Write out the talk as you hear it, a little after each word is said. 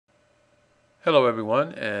Hello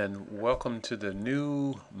everyone, and welcome to the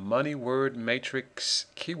new Money Word Matrix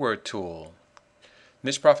keyword tool.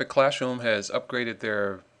 Niche Profit Classroom has upgraded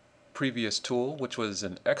their previous tool, which was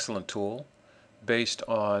an excellent tool based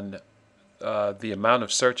on the amount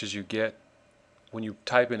of searches you get when you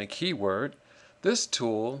type in a keyword. This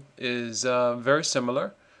tool is very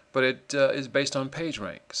similar, but it is based on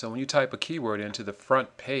PageRank. So when you type a keyword into the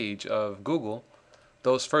front page of Google,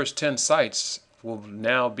 those first 10 sites will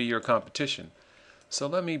now be your competition. So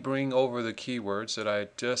let me bring over the keywords that I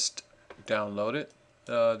just downloaded.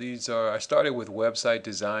 I started with website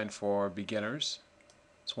design for beginners.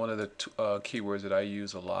 It's one of the keywords that I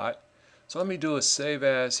use a lot. So let me do a save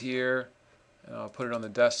as here. I'll put it on the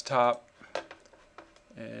desktop,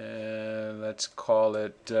 and let's call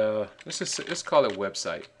it let's call it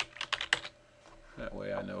website. That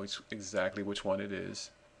way I know exactly which one it is.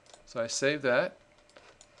 So I save that,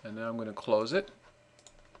 and now I'm going to close it.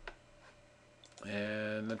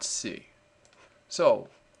 And let's see. So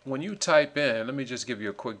when you type in, let me just give you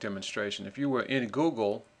a quick demonstration. If you were in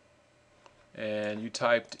Google and you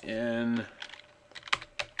typed in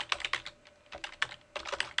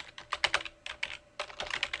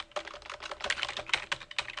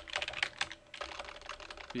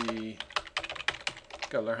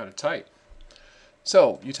gotta learn how to type.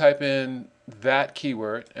 So you type in that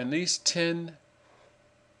keyword, and these 10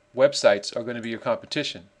 websites are going to be your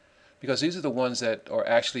competition, because these are the ones that are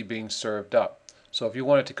actually being served up. So if you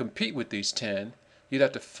wanted to compete with these 10, you'd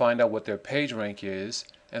have to find out what their page rank is,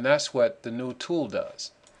 and that's what the new tool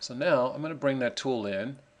does. So now I'm going to bring that tool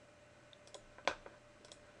in.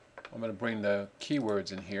 I'm going to bring the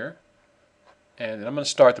keywords in here, and I'm going to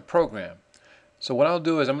start the program. So what I'll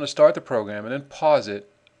do is I'm going to start the program and then pause it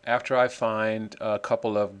after I find a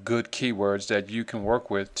couple of good keywords that you can work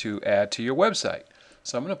with to add to your website.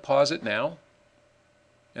 So I'm going to pause it now,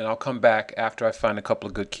 and I'll come back after I find a couple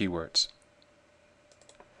of good keywords.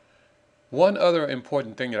 One other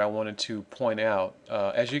important thing that I wanted to point out,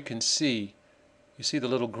 as you can see, you see the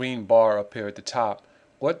little green bar up here at the top.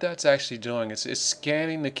 What that's actually doing is it's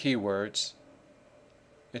scanning the keywords.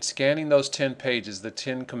 It's scanning those 10 pages, the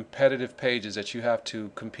 10 competitive pages that you have to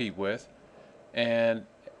compete with, and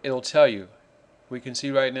it'll tell you. We can see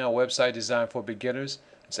right now website design for beginners.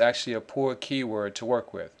 It's actually a poor keyword to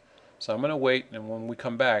work with. So I'm going to wait, and when we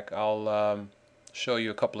come back I'll show you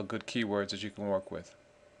a couple of good keywords that you can work with.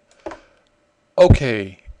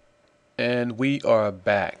 Okay, and we are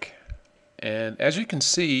back. And as you can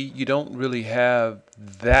see, you don't really have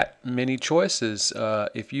that many choices.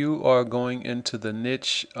 If you are going into the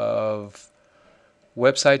niche of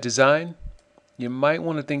website design, you might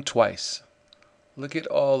want to think twice. Look at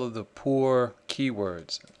all of the poor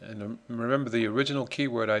keywords. And remember, the original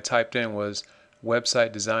keyword I typed in was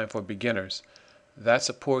website design for beginners. That's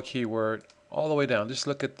a poor keyword all the way down. Just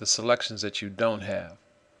look at the selections that you don't have.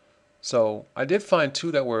 So I did find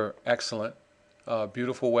two that were excellent.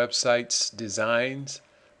 Beautiful websites designs,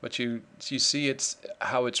 but you see it's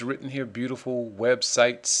how it's written here, beautiful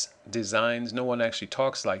websites designs. No one actually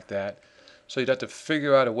talks like that, so you'd have to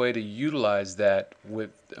figure out a way to utilize that with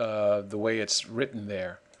the way it's written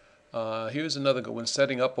there. Here's another good one,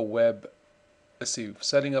 setting up a web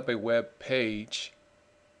page.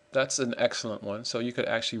 That's an excellent one. So you could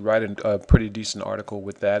actually write a pretty decent article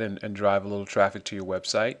with that and drive a little traffic to your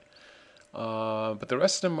website. But the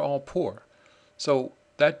rest of them are all poor. So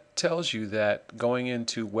that tells you that going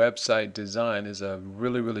into website design is a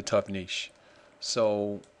really tough niche.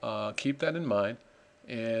 So keep that in mind.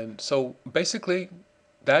 And so basically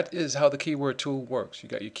that is how the keyword tool works. You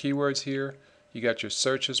got your keywords here, you got your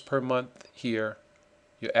searches per month here,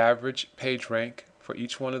 your average page rank for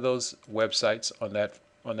each one of those websites on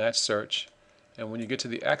that search. And when you get to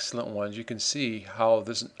the excellent ones, you can see how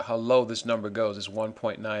low this number goes. It's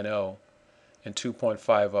 1.90 and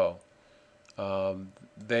 2.50.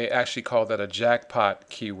 They actually call that a jackpot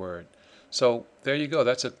keyword. So there you go.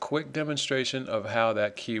 That's a quick demonstration of how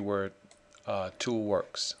that keyword tool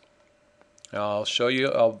works. I'll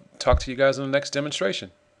talk to you guys in the next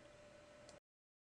demonstration.